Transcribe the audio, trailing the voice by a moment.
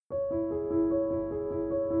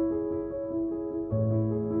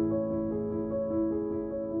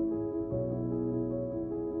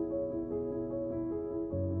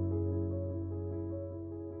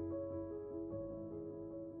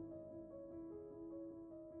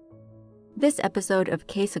This episode of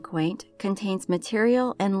Case Acquaint contains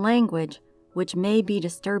material and language which may be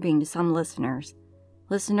disturbing to some listeners.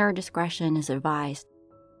 Listener discretion is advised.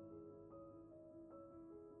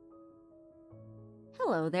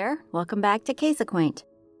 Hello there. Welcome back to Case Acquaint.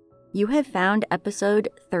 You have found episode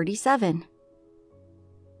 37.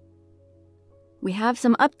 We have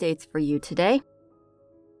some updates for you today.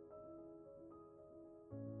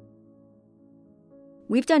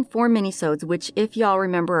 We've done 4 minisodes, which, if y'all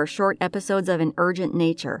remember, are short episodes of an urgent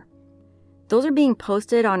nature. Those are being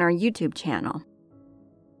posted on our YouTube channel.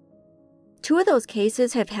 2 of those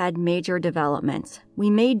cases have had major developments. We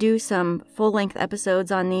may do some full-length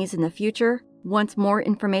episodes on these in the future once more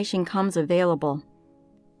information comes available.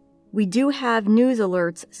 We do have news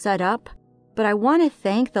alerts set up, but I want to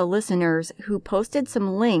thank the listeners who posted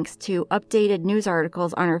some links to updated news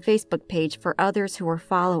articles on our Facebook page for others who are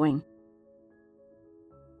following.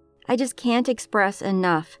 I just can't express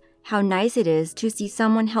enough how nice it is to see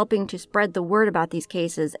someone helping to spread the word about these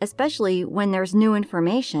cases, especially when there's new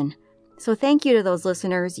information. So thank you to those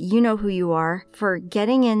listeners, you know who you are, for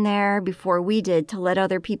getting in there before we did to let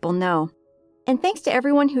other people know. And thanks to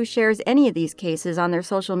everyone who shares any of these cases on their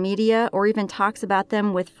social media or even talks about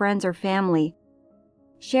them with friends or family.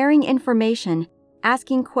 Sharing information,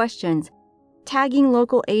 asking questions, tagging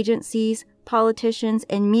local agencies, politicians,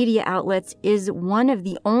 and media outlets is one of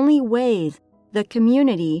the only ways the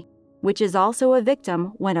community, which is also a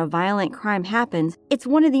victim when a violent crime happens, it's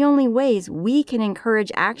one of the only ways we can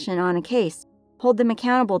encourage action on a case, hold them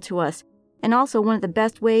accountable to us, and also one of the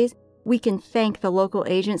best ways we can thank the local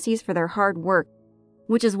agencies for their hard work,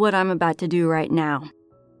 which is what I'm about to do right now.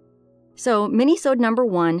 So, minisode number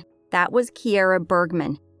 1, that was Kiera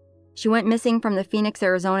Bergman. She went missing from the Phoenix,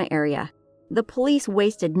 Arizona area. The police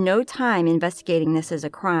wasted no time investigating this as a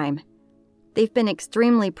crime. They've been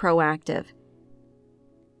extremely proactive.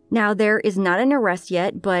 Now, there is not an arrest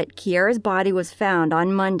yet, but Kiera's body was found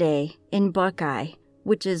on Monday in Buckeye,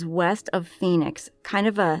 which is west of Phoenix, kind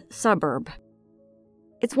of a suburb.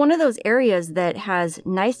 It's one of those areas that has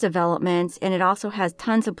nice developments, and it also has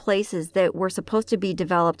tons of places that were supposed to be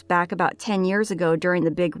developed back about 10 years ago during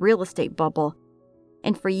the big real estate bubble,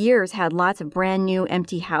 and for years had lots of brand new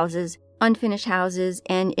empty houses, unfinished houses,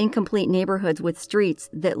 and incomplete neighborhoods with streets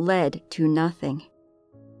that led to nothing.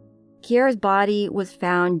 Kiera's body was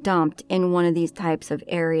found dumped in one of these types of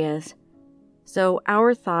areas. So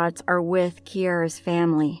our thoughts are with Kiera's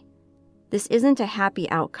family. This isn't a happy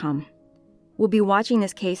outcome. We'll be watching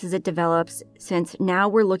this case as it develops, since now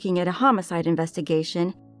we're looking at a homicide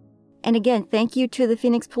investigation. And again, thank you to the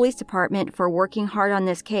Phoenix Police Department for working hard on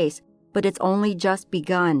this case, but it's only just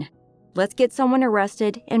begun. Let's get someone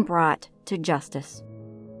arrested and brought to justice.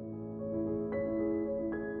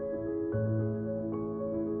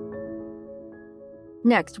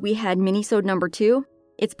 Next, we had minisode number 2.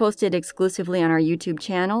 It's posted exclusively on our YouTube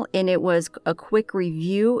channel, and it was a quick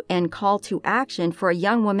review and call to action for a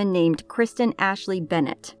young woman named Kristen Ashley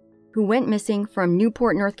Bennett, who went missing from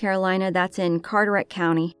Newport, North Carolina. That's in Carteret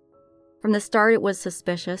County. From the start, it was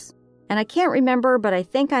suspicious. And I can't remember, but I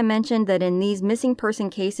think I mentioned that in these missing person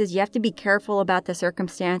cases, you have to be careful about the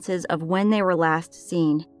circumstances of when they were last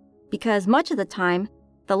seen. Because much of the time,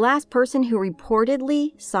 the last person who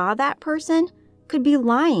reportedly saw that person could be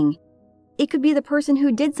lying. It could be the person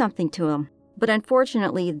who did something to him. But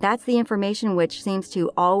unfortunately, that's the information which seems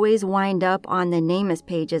to always wind up on the NamUs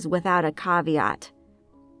pages without a caveat.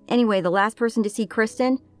 Anyway, the last person to see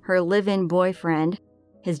Kristen, her live-in boyfriend,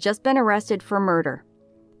 has just been arrested for murder.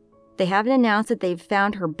 They haven't announced that they've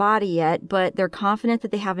found her body yet, but they're confident that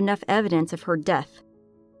they have enough evidence of her death.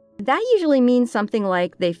 That usually means something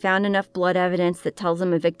like they found enough blood evidence that tells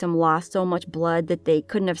them a victim lost so much blood that they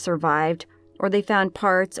couldn't have survived, or they found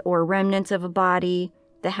parts or remnants of a body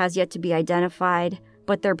that has yet to be identified,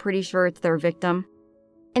 but they're pretty sure it's their victim.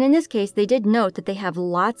 And in this case, they did note that they have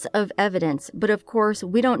lots of evidence, but of course,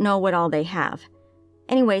 we don't know what all they have.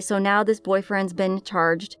 Anyway, so now this boyfriend's been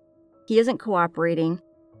charged. He isn't cooperating.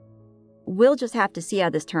 We'll just have to see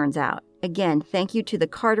how this turns out. Again, thank you to the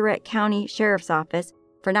Carteret County Sheriff's Office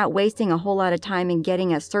for not wasting a whole lot of time in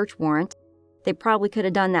getting a search warrant. They probably could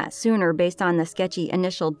have done that sooner based on the sketchy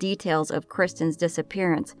initial details of Kristen's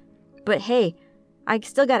disappearance. But hey, I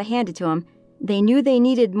still gotta hand it to them. They knew they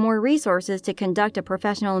needed more resources to conduct a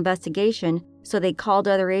professional investigation, so they called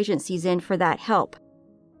other agencies in for that help.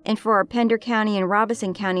 And for our Pender County and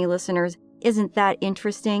Robeson County listeners, isn't that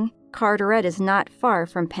interesting? Carteret is not far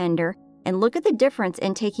from Pender, and look at the difference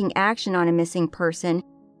in taking action on a missing person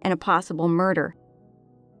and a possible murder.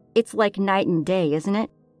 It's like night and day, isn't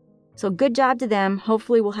it? So good job to them.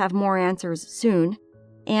 Hopefully we'll have more answers soon.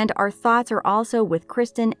 and our thoughts are also with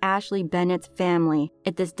Kristen Ashley Bennett's family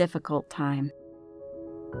at this difficult time.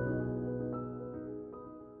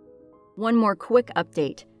 One more quick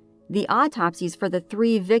update. The autopsies for the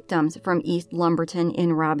 3 victims from East Lumberton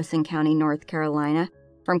in Robeson County, North Carolina,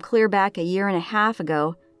 from clear back a year and a half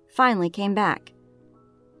ago, finally came back.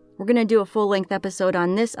 We're going to do a full-length episode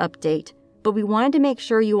on this update, but we wanted to make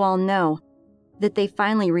sure you all know that they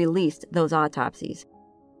finally released those autopsies.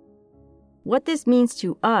 What this means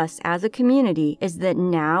to us as a community is that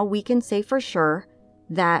now we can say for sure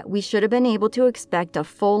that we should have been able to expect a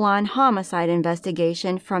full-on homicide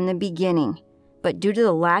investigation from the beginning. But due to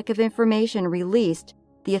the lack of information released,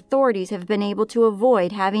 the authorities have been able to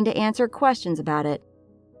avoid having to answer questions about it.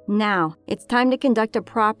 Now, it's time to conduct a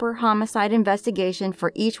proper homicide investigation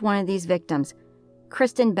for each one of these victims: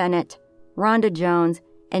 Kristen Bennett, Rhonda Jones,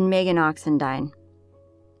 and Megan Oxendine.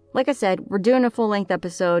 Like I said, we're doing a full-length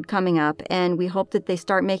episode coming up, and we hope that they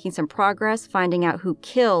start making some progress finding out who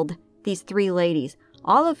killed these 3 ladies,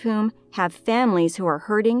 all of whom have families who are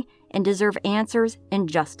hurting and deserve answers and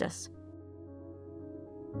justice.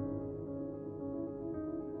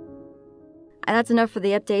 And that's enough for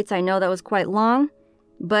the updates. I know that was quite long,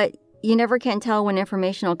 but you never can tell when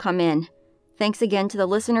information will come in. Thanks again to the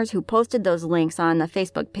listeners who posted those links on the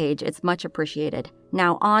Facebook page. It's much appreciated.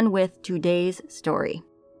 Now on with today's story.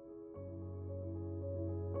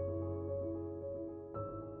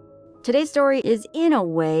 Today's story is in a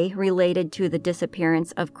way related to the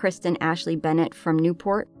disappearance of Kristen Ashley Bennett from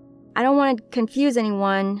Newport. I don't want to confuse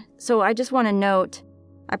anyone, so I just want to note,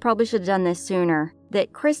 I probably should have done this sooner,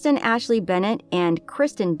 that Kristen Ashley Bennett and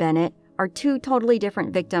Kristen Bennett are 2 totally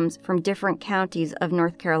different victims from different counties of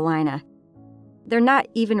North Carolina. They're not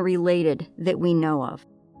even related that we know of.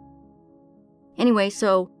 Anyway,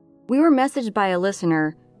 so we were messaged by a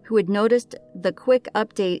listener who had noticed the quick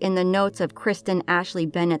update in the notes of Kristen Ashley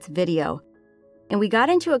Bennett's video. And we got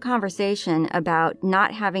into a conversation about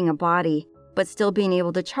not having a body, but still being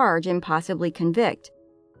able to charge and possibly convict.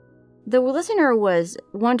 The listener was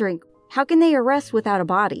wondering, how can they arrest without a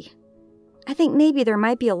body? I think maybe there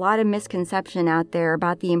might be a lot of misconception out there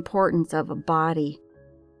about the importance of a body.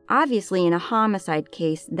 Obviously, in a homicide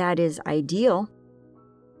case, that is ideal.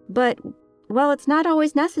 But, well, it's not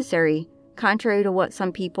always necessary, contrary to what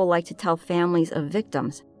some people like to tell families of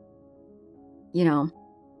victims. You know,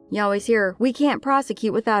 you always hear, we can't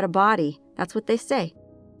prosecute without a body. That's what they say.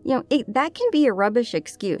 That can be a rubbish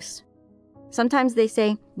excuse. Sometimes they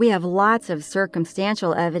say, we have lots of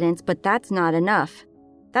circumstantial evidence, but that's not enough.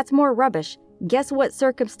 That's more rubbish. Guess what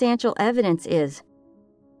circumstantial evidence is?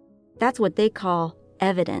 That's what they call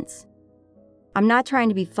evidence. I'm not trying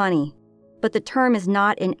to be funny, but the term is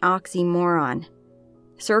not an oxymoron.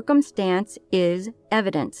 Circumstance is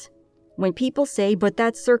evidence. When people say, but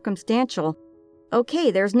that's circumstantial,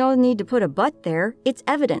 okay, there's no need to put a but there, it's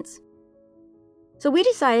evidence. So we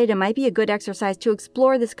decided it might be a good exercise to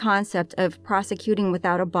explore this concept of prosecuting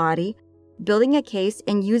without a body, building a case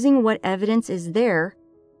and using what evidence is there,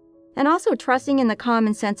 and also trusting in the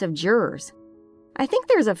common sense of jurors. I think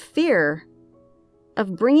there's a fear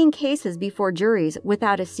of bringing cases before juries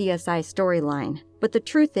without a CSI storyline, but the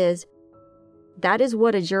truth is, that is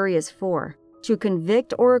what a jury is for, to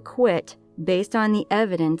convict or acquit based on the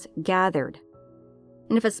evidence gathered.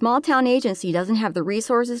 And if a small-town agency doesn't have the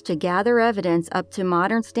resources to gather evidence up to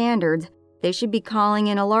modern standards, they should be calling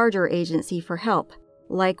in a larger agency for help,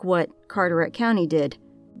 like what Carteret County did.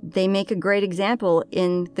 They make a great example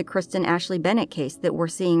in the Kristen Ashley Bennett case that we're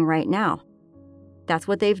seeing right now. That's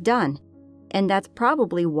what they've done, and that's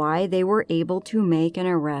probably why they were able to make an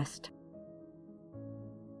arrest.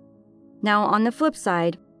 Now, on the flip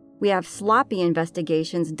side, we have sloppy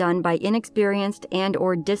investigations done by inexperienced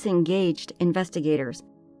and/or disengaged investigators.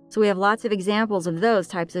 So we have lots of examples of those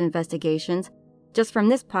types of investigations. Just from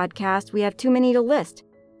this podcast, we have too many to list.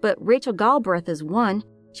 But Rachel Galbraith is one.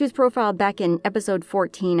 She was profiled back in episode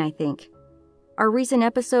 14, I think. Our recent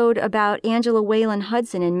episode about Angela Whalen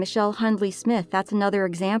Hudson and Michelle Hundley Smith, that's another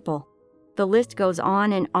example. The list goes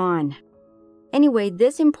on and on. Anyway,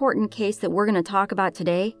 this important case that we're going to talk about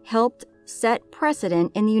today helped set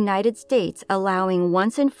precedent in the United States, allowing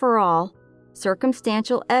once and for all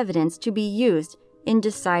circumstantial evidence to be used in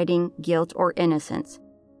deciding guilt or innocence.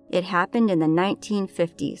 It happened in the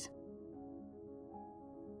 1950s.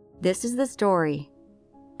 This is the story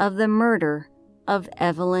of the murder of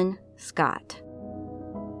Evelyn Scott.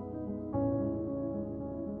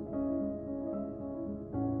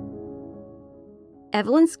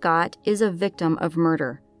 Evelyn Scott is a victim of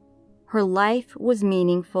murder. Her life was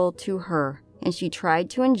meaningful to her, and she tried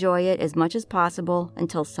to enjoy it as much as possible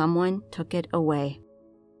until someone took it away.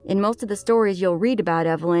 In most of the stories you'll read about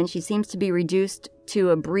Evelyn, she seems to be reduced to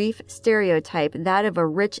a brief stereotype, that of a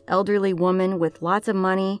rich elderly woman with lots of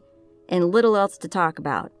money and little else to talk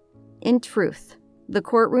about. In truth, the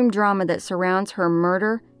courtroom drama that surrounds her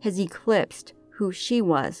murder has eclipsed who she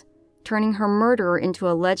was, turning her murderer into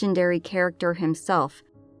a legendary character himself,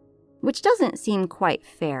 which doesn't seem quite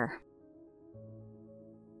fair.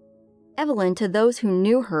 Evelyn, to those who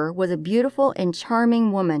knew her, was a beautiful and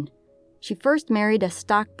charming woman. She first married a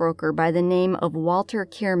stockbroker by the name of Walter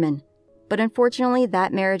Kierman, but unfortunately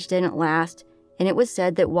that marriage didn't last, and it was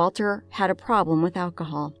said that Walter had a problem with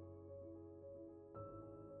alcohol.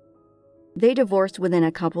 They divorced within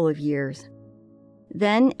a couple of years.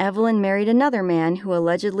 Then Evelyn married another man who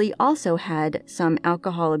allegedly also had some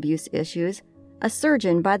alcohol abuse issues, a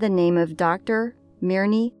surgeon by the name of Dr.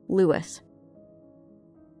 Mirny Lewis.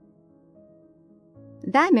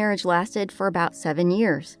 That marriage lasted for about 7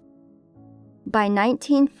 years. By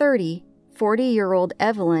 1930, 40-year-old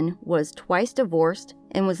Evelyn was twice divorced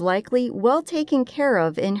and was likely well taken care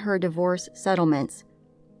of in her divorce settlements.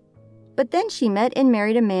 But then she met and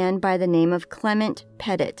married a man by the name of Clement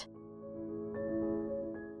Pettit.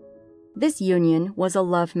 This union was a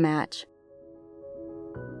love match.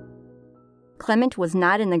 Clement was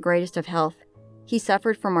not in the greatest of health. He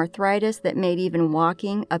suffered from arthritis that made even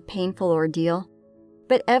walking a painful ordeal.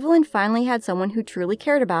 But Evelyn finally had someone who truly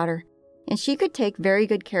cared about her, and she could take very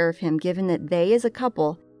good care of him given that they as a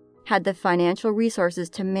couple had the financial resources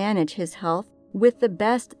to manage his health with the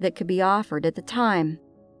best that could be offered at the time.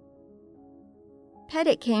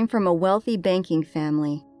 Pettit came from a wealthy banking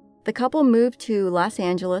family. The couple moved to Los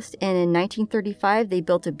Angeles, and in 1935 they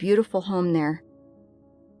built a beautiful home there.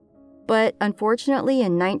 But unfortunately,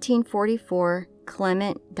 in 1944,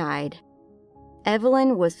 Clement died.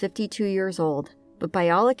 Evelyn was 52 years old, but by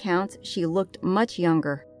all accounts, she looked much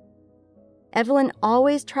younger. Evelyn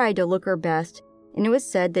always tried to look her best, and it was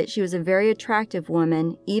said that she was a very attractive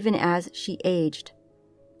woman even as she aged.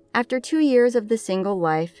 After 2 years of the single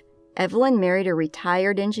life, Evelyn married a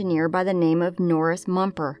retired engineer by the name of Norris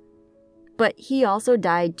Mumper, but he also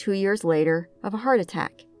died 2 years later of a heart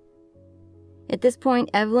attack. At this point,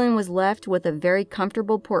 Evelyn was left with a very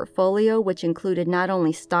comfortable portfolio which included not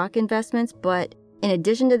only stock investments, but in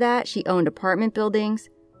addition to that, she owned apartment buildings,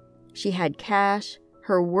 she had cash,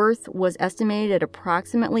 her worth was estimated at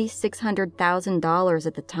approximately $600,000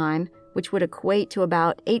 at the time, which would equate to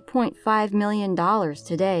about $8.5 million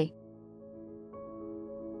today.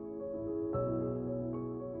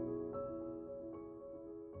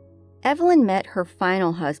 Evelyn met her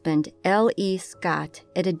final husband, L.E. Scott,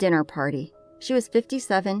 at a dinner party. She was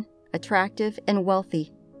 57, attractive, and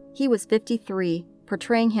wealthy. He was 53,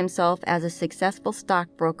 portraying himself as a successful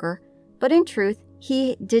stockbroker, but in truth,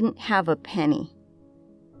 he didn't have a penny.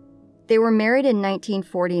 They were married in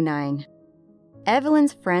 1949.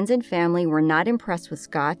 Evelyn's friends and family were not impressed with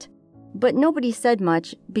Scott, but nobody said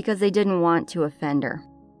much because they didn't want to offend her.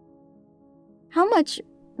 How much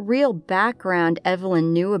real background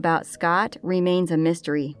Evelyn knew about Scott remains a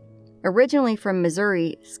mystery. Originally from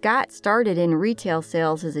Missouri, Scott started in retail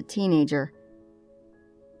sales as a teenager.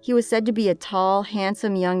 He was said to be a tall,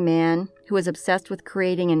 handsome young man who was obsessed with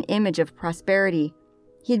creating an image of prosperity.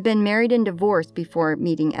 He'd been married and divorced before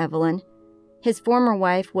meeting Evelyn. His former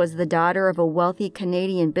wife was the daughter of a wealthy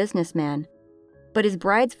Canadian businessman, but his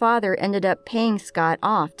bride's father ended up paying Scott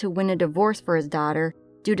off to win a divorce for his daughter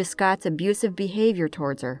due to Scott's abusive behavior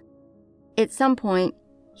towards her. At some point,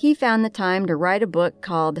 he found the time to write a book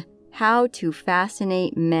called How to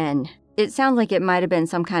Fascinate Men. It sounds like it might have been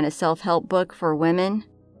some kind of self-help book for women.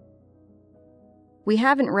 We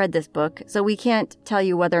haven't read this book, so we can't tell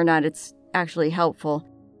you whether or not it's actually helpful,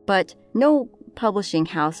 but no publishing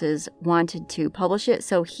houses wanted to publish it,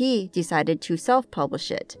 so he decided to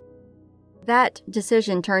self-publish it. That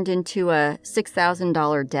decision turned into a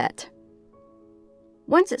 $6,000 debt.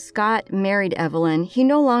 Once Scott married Evelyn, he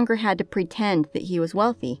no longer had to pretend that he was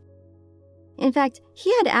wealthy. In fact,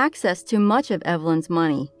 he had access to much of Evelyn's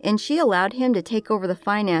money, and she allowed him to take over the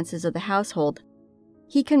finances of the household.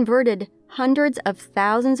 He converted hundreds of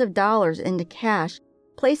thousands of dollars into cash,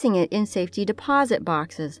 placing it in safety deposit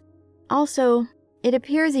boxes. Also, it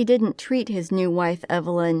appears he didn't treat his new wife,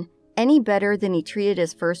 Evelyn, any better than he treated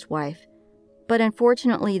his first wife. But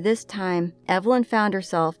unfortunately, this time, Evelyn found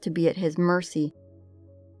herself to be at his mercy.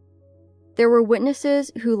 There were witnesses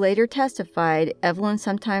who later testified Evelyn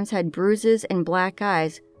sometimes had bruises and black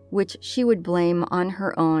eyes, which she would blame on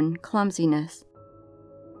her own clumsiness.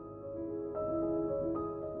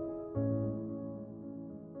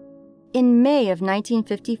 In May of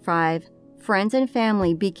 1955, friends and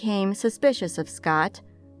family became suspicious of Scott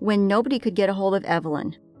when nobody could get a hold of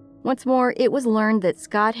Evelyn. Once more, it was learned that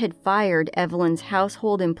Scott had fired Evelyn's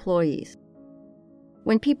household employees.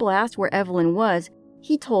 When people asked where Evelyn was,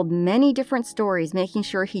 he told many different stories, making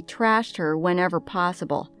sure he trashed her whenever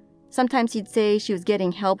possible. Sometimes he'd say she was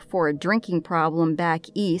getting help for a drinking problem back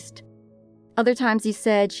east. Other times he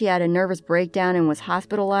said she had a nervous breakdown and was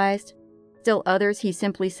hospitalized. Still others, he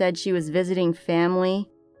simply said she was visiting family.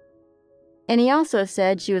 And he also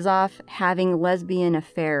said she was off having lesbian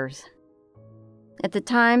affairs. At the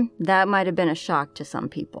time, that might have been a shock to some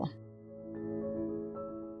people.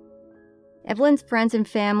 Evelyn's friends and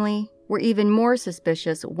family were even more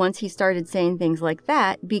suspicious once he started saying things like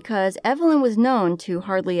that because Evelyn was known to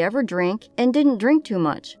hardly ever drink and didn't drink too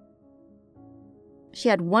much. She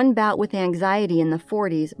had one bout with anxiety in the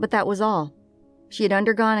 40s, but that was all. She had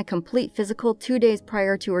undergone a complete physical 2 days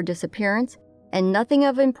prior to her disappearance, and nothing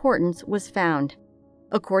of importance was found.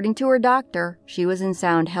 According to her doctor, she was in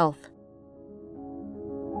sound health.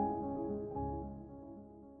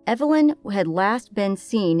 Evelyn had last been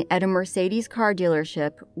seen at a Mercedes car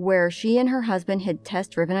dealership where she and her husband had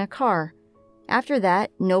test-driven a car. After that,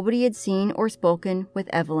 nobody had seen or spoken with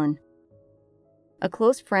Evelyn. A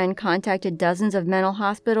close friend contacted dozens of mental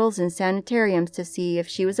hospitals and sanitariums to see if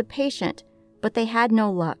she was a patient, but they had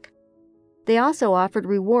no luck. They also offered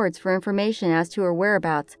rewards for information as to her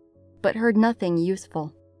whereabouts, but heard nothing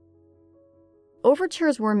useful.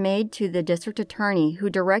 Overtures were made to the district attorney, who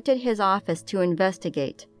directed his office to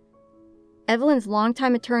investigate. Evelyn's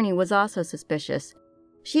longtime attorney was also suspicious.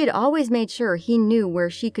 She had always made sure he knew where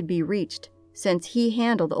she could be reached, since he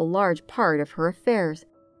handled a large part of her affairs.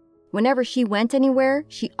 Whenever she went anywhere,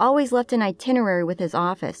 she always left an itinerary with his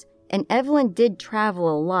office, and Evelyn did travel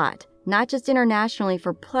a lot, not just internationally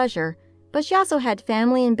for pleasure, but she also had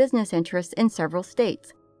family and business interests in several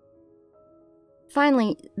states.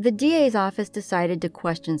 Finally, the DA's office decided to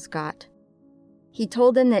question Scott. He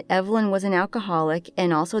told them that Evelyn was an alcoholic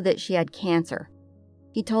and also that she had cancer.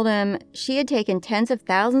 He told him she had taken tens of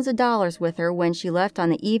thousands of dollars with her when she left on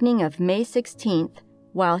the evening of May 16th,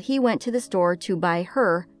 while he went to the store to buy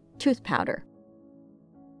her tooth powder.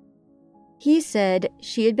 He said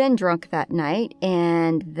she had been drunk that night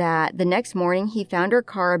and that the next morning he found her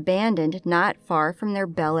car abandoned not far from their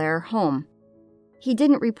Bel Air home. He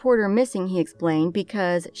didn't report her missing, he explained,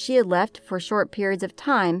 because she had left for short periods of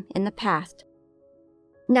time in the past.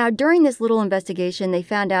 Now, during this little investigation, they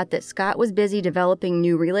found out that Scott was busy developing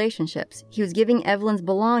new relationships. He was giving Evelyn's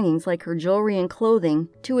belongings, like her jewelry and clothing,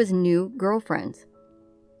 to his new girlfriends.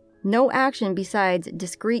 No action besides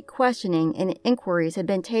discreet questioning and inquiries had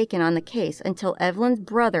been taken on the case until Evelyn's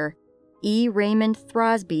brother, E. Raymond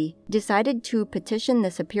Throsby, decided to petition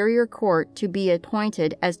the Superior Court to be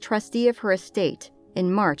appointed as trustee of her estate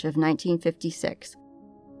in March of 1956.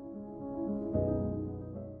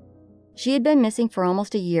 She had been missing for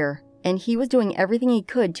almost a year, and he was doing everything he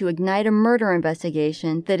could to ignite a murder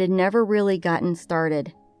investigation that had never really gotten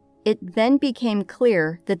started. It then became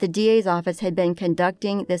clear that the DA's office had been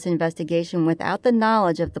conducting this investigation without the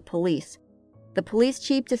knowledge of the police. The police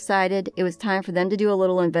chief decided it was time for them to do a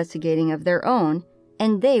little investigating of their own,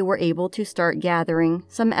 and they were able to start gathering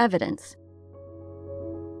some evidence.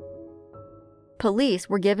 Police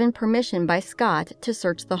were given permission by Scott to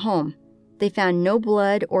search the home. They found no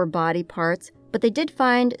blood or body parts, but they did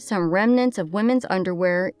find some remnants of women's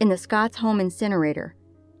underwear in the Scott's home incinerator.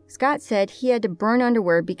 Scott said he had to burn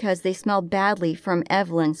underwear because they smelled badly from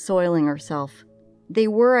Evelyn soiling herself. They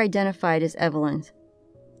were identified as Evelyn's.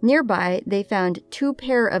 Nearby, they found 2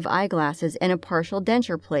 pair of eyeglasses and a partial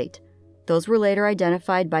denture plate. Those were later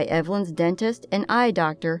identified by Evelyn's dentist and eye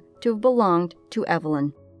doctor to have belonged to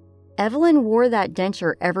Evelyn. Evelyn wore that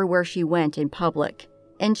denture everywhere she went in public,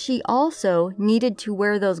 and she also needed to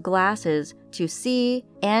wear those glasses to see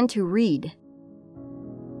and to read.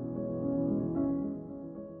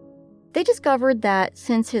 They discovered that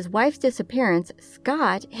since his wife's disappearance,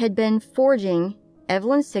 Scott had been forging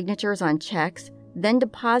Evelyn's signatures on checks, then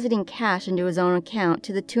depositing cash into his own account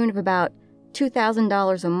to the tune of about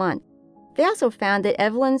 $2,000 a month. They also found that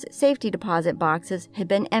Evelyn's safety deposit boxes had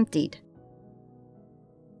been emptied.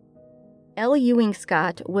 L. Ewing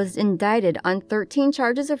Scott was indicted on 13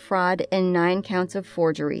 charges of fraud and 9 counts of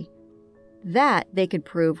forgery. That they could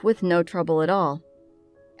prove with no trouble at all.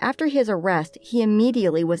 After his arrest, he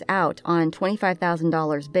immediately was out on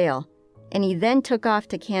 $25,000 bail, and he then took off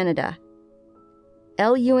to Canada.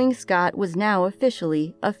 L. Ewing Scott was now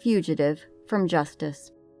officially a fugitive from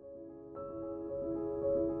justice.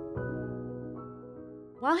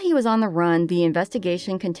 While he was on the run, the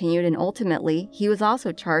investigation continued, and ultimately, he was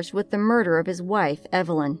also charged with the murder of his wife,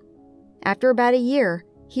 Evelyn. After about a year,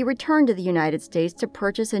 he returned to the United States to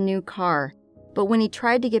purchase a new car. but when he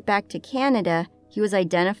tried to get back to Canada, he was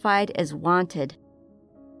identified as wanted.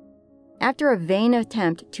 After a vain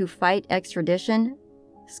attempt to fight extradition,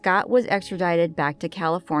 Scott was extradited back to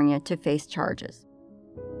California to face charges.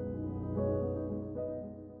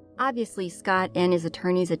 Obviously, Scott and his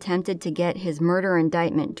attorneys attempted to get his murder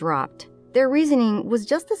indictment dropped. Their reasoning was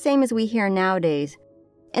just the same as we hear nowadays,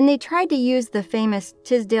 and they tried to use the famous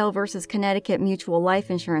Tisdale versus Connecticut Mutual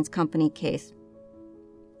Life Insurance Company case.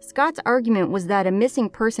 Scott's argument was that a missing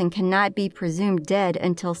person cannot be presumed dead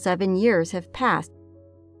until 7 years have passed,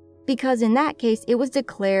 because in that case it was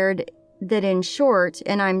declared that, in short,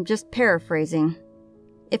 and I'm just paraphrasing,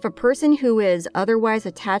 if a person who is otherwise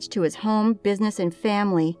attached to his home, business, and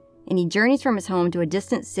family, and he journeys from his home to a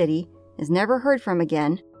distant city, is never heard from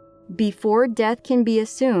again, before death can be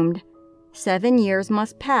assumed, 7 years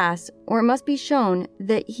must pass, or it must be shown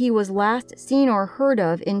that he was last seen or heard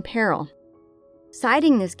of in peril.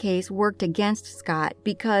 Citing this case worked against Scott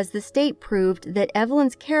because the state proved that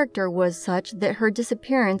Evelyn's character was such that her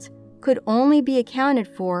disappearance could only be accounted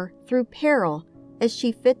for through peril, as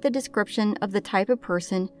she fit the description of the type of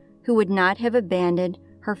person who would not have abandoned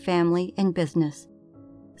her family and business.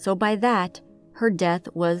 So by that, her death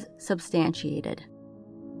was substantiated.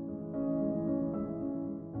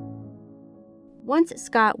 Once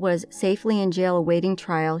Scott was safely in jail awaiting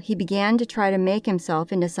trial, he began to try to make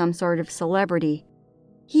himself into some sort of celebrity.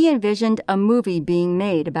 He envisioned a movie being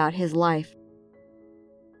made about his life.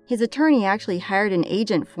 His attorney actually hired an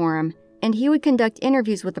agent for him, and he would conduct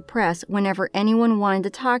interviews with the press whenever anyone wanted to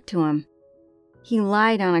talk to him. He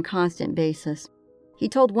lied on a constant basis. He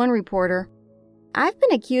told one reporter, "I've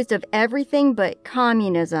been accused of everything but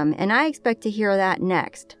communism, and I expect to hear that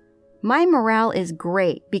next. My morale is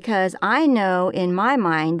great because I know in my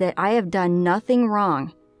mind that I have done nothing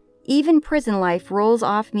wrong. Even prison life rolls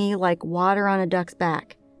off me like water on a duck's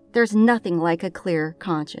back. There's nothing like a clear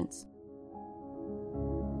conscience."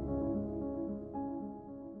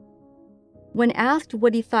 When asked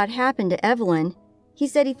what he thought happened to Evelyn, he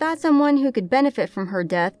said he thought someone who could benefit from her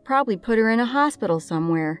death probably put her in a hospital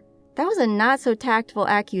somewhere. That was a not-so-tactful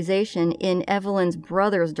accusation in Evelyn's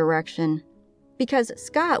brother's direction, because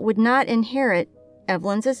Scott would not inherit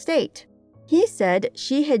Evelyn's estate. He said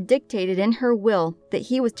she had dictated in her will that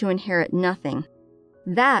he was to inherit nothing.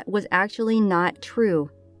 That was actually not true.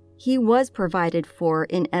 He was provided for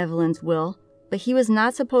in Evelyn's will, but he was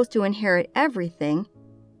not supposed to inherit everything.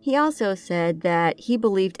 He also said that he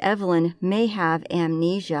believed Evelyn may have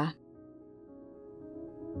amnesia.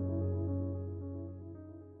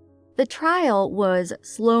 The trial was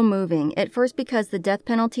slow-moving, at first because the death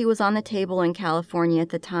penalty was on the table in California at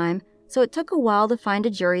the time, so it took a while to find a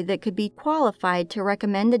jury that could be qualified to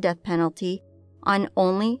recommend the death penalty on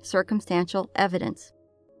only circumstantial evidence.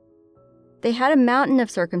 They had a mountain of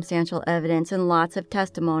circumstantial evidence and lots of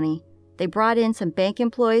testimony. They brought in some bank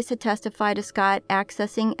employees to testify to Scott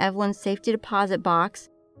accessing Evelyn's safety deposit box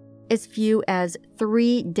as few as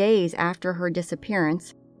 3 days after her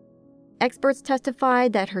disappearance. Experts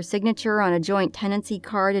testified that her signature on a joint tenancy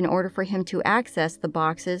card in order for him to access the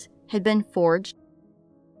boxes had been forged.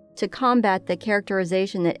 To combat the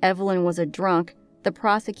characterization that Evelyn was a drunk, the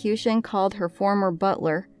prosecution called her former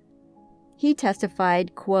butler. He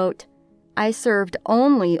testified, quote, "I served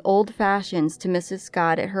only old fashions to Mrs.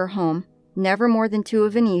 Scott at her home, never more than 2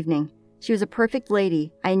 of an evening. She was a perfect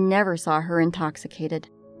lady. I never saw her intoxicated."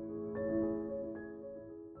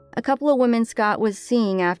 A couple of women Scott was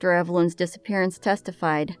seeing after Evelyn's disappearance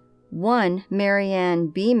testified. One, Marianne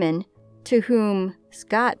Beeman, to whom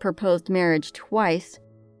Scott proposed marriage twice,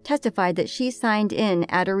 testified that she signed in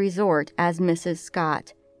at a resort as Mrs.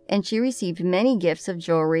 Scott, and she received many gifts of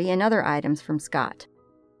jewelry and other items from Scott.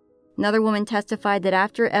 Another woman testified that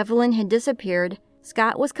after Evelyn had disappeared,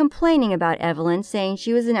 Scott was complaining about Evelyn, saying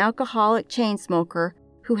she was an alcoholic chain smoker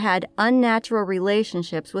who had unnatural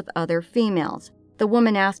relationships with other females. The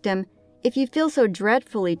woman asked him, "If you feel so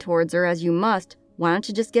dreadfully towards her as you must, why don't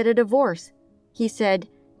you just get a divorce?" He said,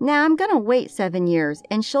 "Nah, I'm gonna wait 7 years,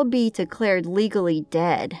 and she'll be declared legally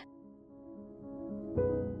dead."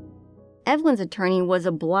 Evelyn's attorney was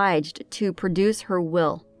obliged to produce her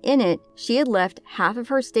will. In it, she had left half of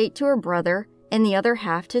her estate to her brother and the other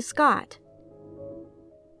half to Scott.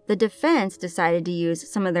 The defense decided to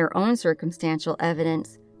use some of their own circumstantial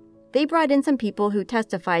evidence. They brought in some people who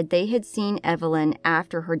testified they had seen Evelyn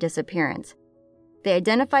after her disappearance. They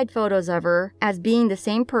identified photos of her as being the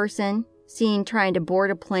same person seen trying to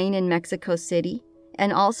board a plane in Mexico City,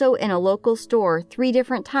 and also in a local store 3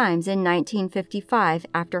 different times in 1955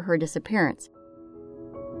 after her disappearance.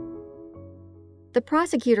 The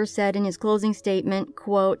prosecutor said in his closing statement,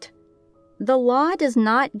 quote, The law does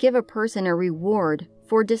not give a person a reward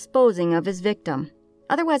for disposing of his victim.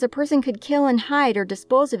 Otherwise, a person could kill and hide or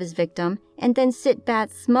dispose of his victim and then sit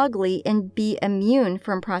back smugly and be immune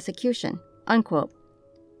from prosecution." Unquote.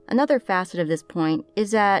 Another facet of this point is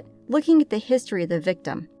that, looking at the history of the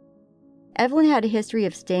victim, Evelyn had a history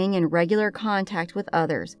of staying in regular contact with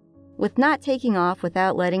others, with not taking off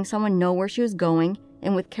without letting someone know where she was going,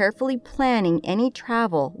 and with carefully planning any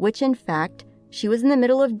travel, which in fact she was in the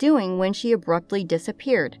middle of doing when she abruptly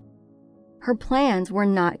disappeared. Her plans were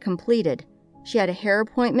not completed. She had a hair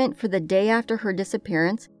appointment for the day after her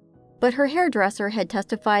disappearance, but her hairdresser had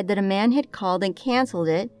testified that a man had called and canceled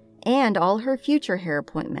it and all her future hair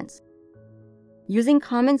appointments. Using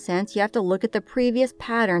common sense, you have to look at the previous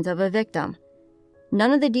patterns of a victim.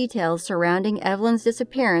 None of the details surrounding Evelyn's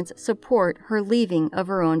disappearance support her leaving of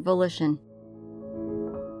her own volition.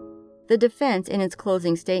 The defense, in its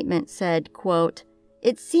closing statement, said, quote,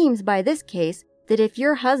 "It seems by this case that if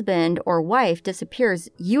your husband or wife disappears,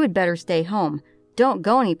 you had better stay home. Don't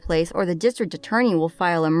go anyplace or the district attorney will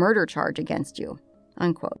file a murder charge against you."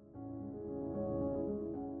 Unquote.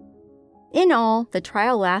 In all, the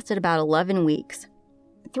trial lasted about 11 weeks.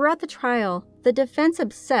 Throughout the trial, the defense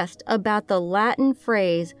obsessed about the Latin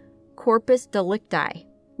phrase corpus delicti,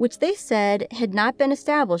 which they said had not been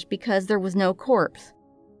established because there was no corpse.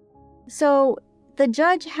 So, the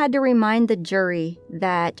judge had to remind the jury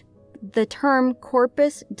that the term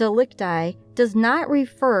corpus delicti does not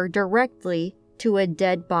refer directly to a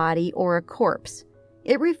dead body or a corpse.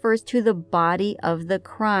 It refers to the body of the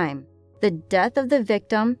crime, the death of the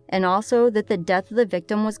victim, and also that the death of the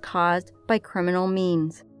victim was caused by criminal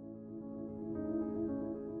means.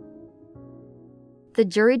 The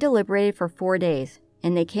jury deliberated for 4 days,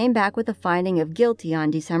 and they came back with a finding of guilty on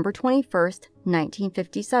December 21st,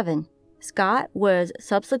 1957. Scott was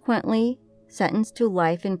subsequently sentenced to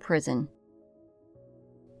life in prison.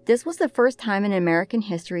 This was the first time in American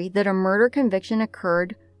history that a murder conviction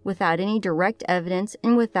occurred without any direct evidence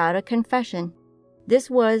and without a confession.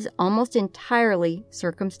 This was almost entirely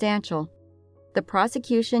circumstantial. The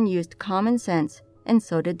prosecution used common sense, and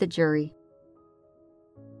so did the jury.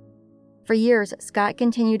 For years, Scott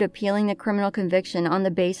continued appealing the criminal conviction on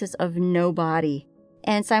the basis of no body,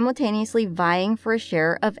 and simultaneously vying for a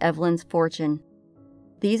share of Evelyn's fortune.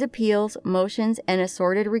 These appeals, motions, and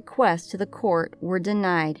assorted requests to the court were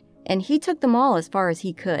denied, and he took them all as far as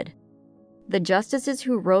he could. The justices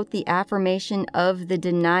who wrote the affirmation of the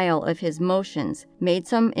denial of his motions made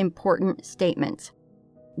some important statements.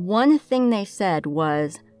 One thing they said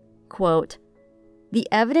was, quote, "The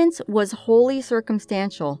evidence was wholly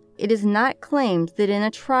circumstantial. It is not claimed that in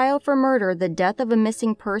a trial for murder the death of a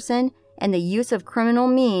missing person and the use of criminal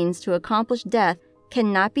means to accomplish death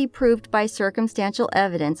cannot be proved by circumstantial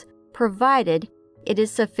evidence, provided it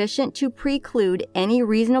is sufficient to preclude any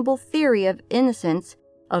reasonable theory of innocence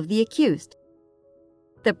of the accused.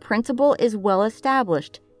 The principle is well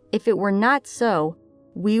established. If it were not so,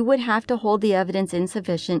 we would have to hold the evidence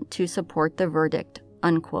insufficient to support the verdict."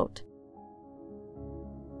 Unquote.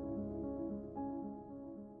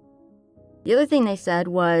 The other thing they said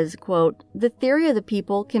was, quote, "The theory of the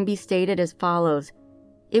people can be stated as follows.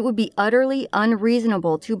 It would be utterly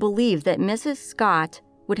unreasonable to believe that Mrs. Scott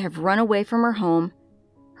would have run away from her home,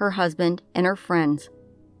 her husband, and her friends.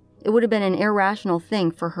 It would have been an irrational thing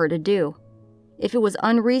for her to do. If it was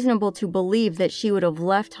unreasonable to believe that she would have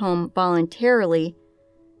left home voluntarily,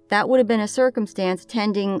 that would have been a circumstance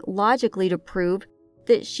tending logically to prove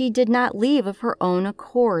that she did not leave of her own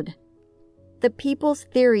accord. The people's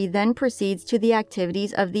theory then proceeds to the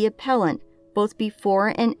activities of the appellant, both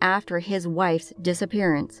before and after his wife's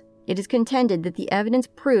disappearance. It is contended that the evidence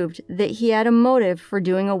proved that he had a motive for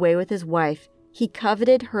doing away with his wife. He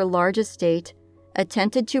coveted her large estate,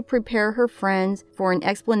 attempted to prepare her friends for an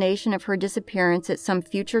explanation of her disappearance at some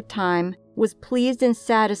future time, was pleased and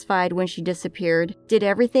satisfied when she disappeared, did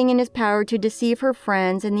everything in his power to deceive her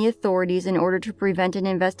friends and the authorities in order to prevent an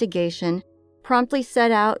investigation, promptly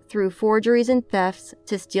set out through forgeries and thefts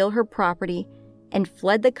to steal her property, and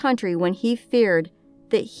fled the country when he feared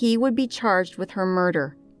that he would be charged with her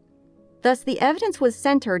murder. Thus, the evidence was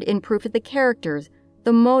centered in proof of the characters,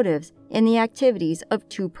 the motives, and the activities of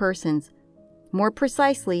two persons. More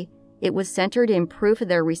precisely, it was centered in proof of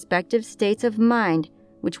their respective states of mind,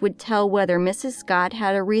 which would tell whether Mrs. Scott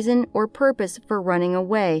had a reason or purpose for running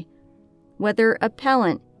away, whether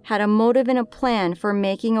appellant had a motive and a plan for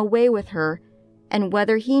making away with her, and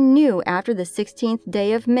whether he knew after the 16th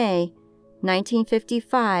day of May,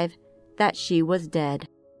 1955, that she was dead."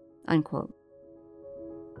 Unquote.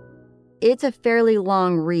 It's a fairly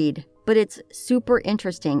long read, but it's super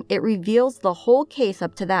interesting. It reveals the whole case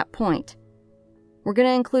up to that point. We're going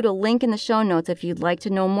to include a link in the show notes if you'd like to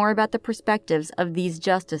know more about the perspectives of these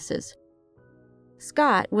justices.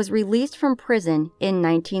 Scott was released from prison in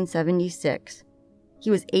 1976.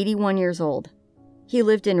 He was 81 years old. He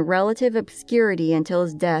lived in relative obscurity until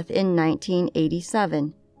his death in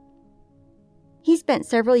 1987. He spent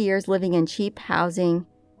several years living in cheap housing,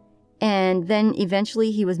 and then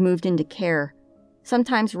eventually he was moved into care.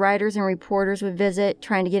 Sometimes writers and reporters would visit,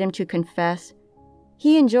 trying to get him to confess.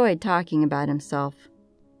 He enjoyed talking about himself.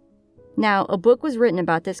 Now, a book was written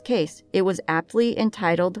about this case. It was aptly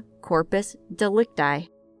entitled Corpus Delicti.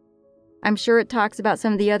 I'm sure it talks about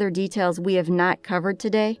some of the other details we have not covered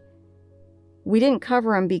today. We didn't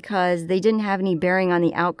cover them because they didn't have any bearing on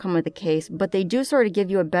the outcome of the case, but they do sort of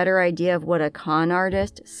give you a better idea of what a con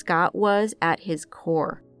artist Scott was at his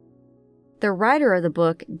core. The writer of the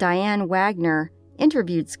book, Diane Wagner,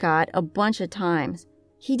 interviewed Scott a bunch of times.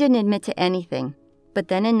 He didn't admit to anything, but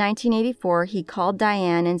then in 1984 he called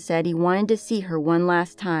Diane and said he wanted to see her one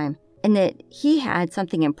last time and that he had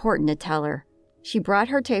something important to tell her. She brought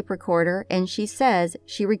her tape recorder and she says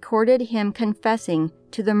she recorded him confessing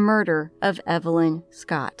to the murder of Evelyn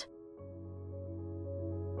Scott.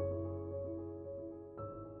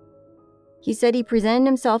 He said he presented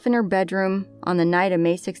himself in her bedroom on the night of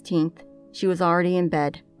May 16th. She was already in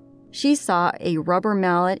bed. She saw a rubber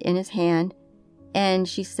mallet in his hand, and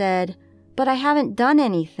she said, "But I haven't done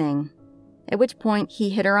anything." At which point he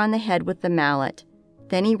hit her on the head with the mallet.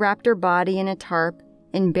 Then he wrapped her body in a tarp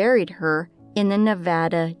and buried her in the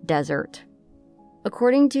Nevada desert.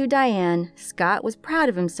 According to Diane, Scott was proud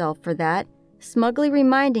of himself for that, smugly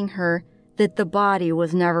reminding her that the body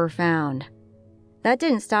was never found. That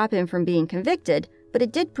didn't stop him from being convicted, but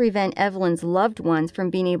it did prevent Evelyn's loved ones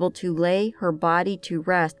from being able to lay her body to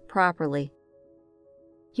rest properly.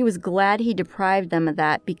 He was glad he deprived them of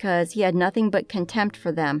that because he had nothing but contempt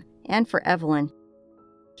for them and for Evelyn.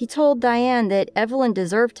 He told Diane that Evelyn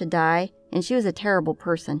deserved to die and she was a terrible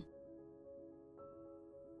person.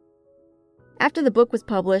 After the book was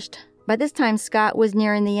published, by this time Scott was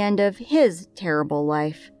nearing the end of his terrible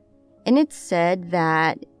life, and it's said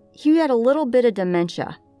that he had a little bit of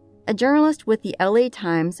dementia. A journalist with the LA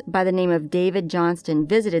Times by the name of David Johnston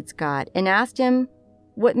visited Scott and asked him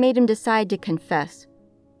what made him decide to confess.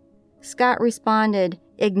 Scott responded,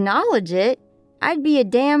 "Acknowledge it? I'd be a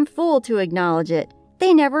damn fool to acknowledge it.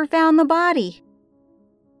 They never found the body."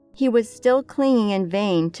 He was still clinging in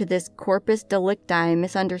vain to this corpus delicti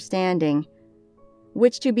misunderstanding,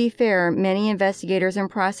 which, to be fair, many investigators and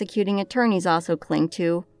prosecuting attorneys also cling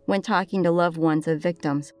to when talking to loved ones of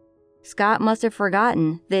victims. Scott must have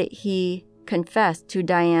forgotten that he confessed to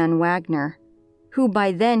Diane Wagner, who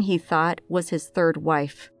by then he thought was his third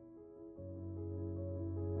wife.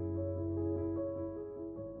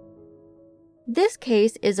 This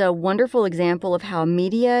case is a wonderful example of how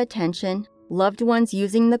media attention, loved ones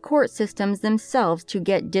using the court systems themselves to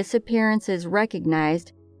get disappearances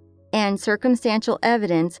recognized, and circumstantial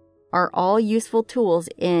evidence are all useful tools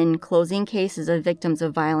in closing cases of victims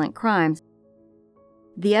of violent crimes.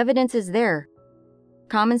 The evidence is there.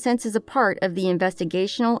 Common sense is a part of the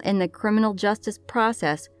investigational and the criminal justice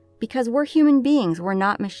process because we're human beings, we're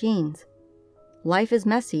not machines. Life is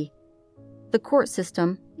messy. The court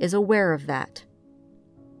system is aware of that.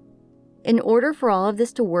 In order for all of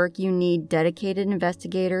this to work, you need dedicated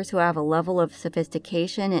investigators who have a level of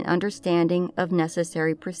sophistication and understanding of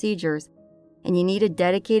necessary procedures, and you need a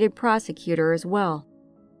dedicated prosecutor as well.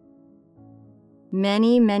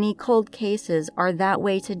 Many cold cases are that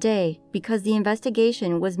way today because the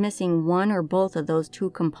investigation was missing one or both of those two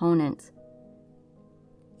components.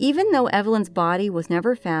 Even though Evelyn's body was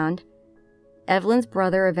never found, Evelyn's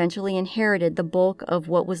brother eventually inherited the bulk of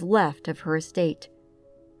what was left of her estate.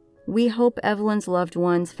 We hope Evelyn's loved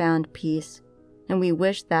ones found peace, and we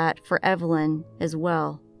wish that for Evelyn as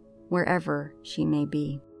well, wherever she may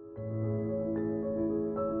be.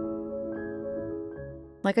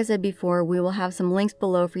 Like I said before, we will have some links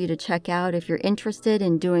below for you to check out if you're interested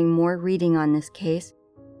in doing more reading on this case,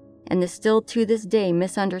 and the still to this day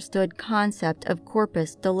misunderstood concept of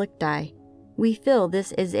corpus delicti. We feel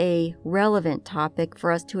this is a relevant topic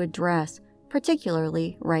for us to address,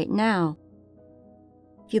 particularly right now.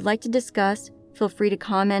 If you'd like to discuss, feel free to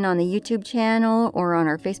comment on the YouTube channel or on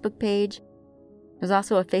our Facebook page. There's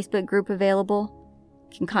also a Facebook group available.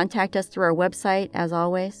 You can contact us through our website, as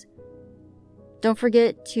always. Don't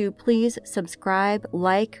forget to please subscribe,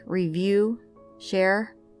 like, review,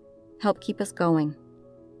 share, help keep us going.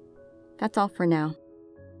 That's all for now.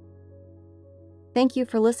 Thank you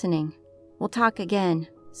for listening. We'll talk again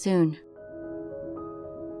soon.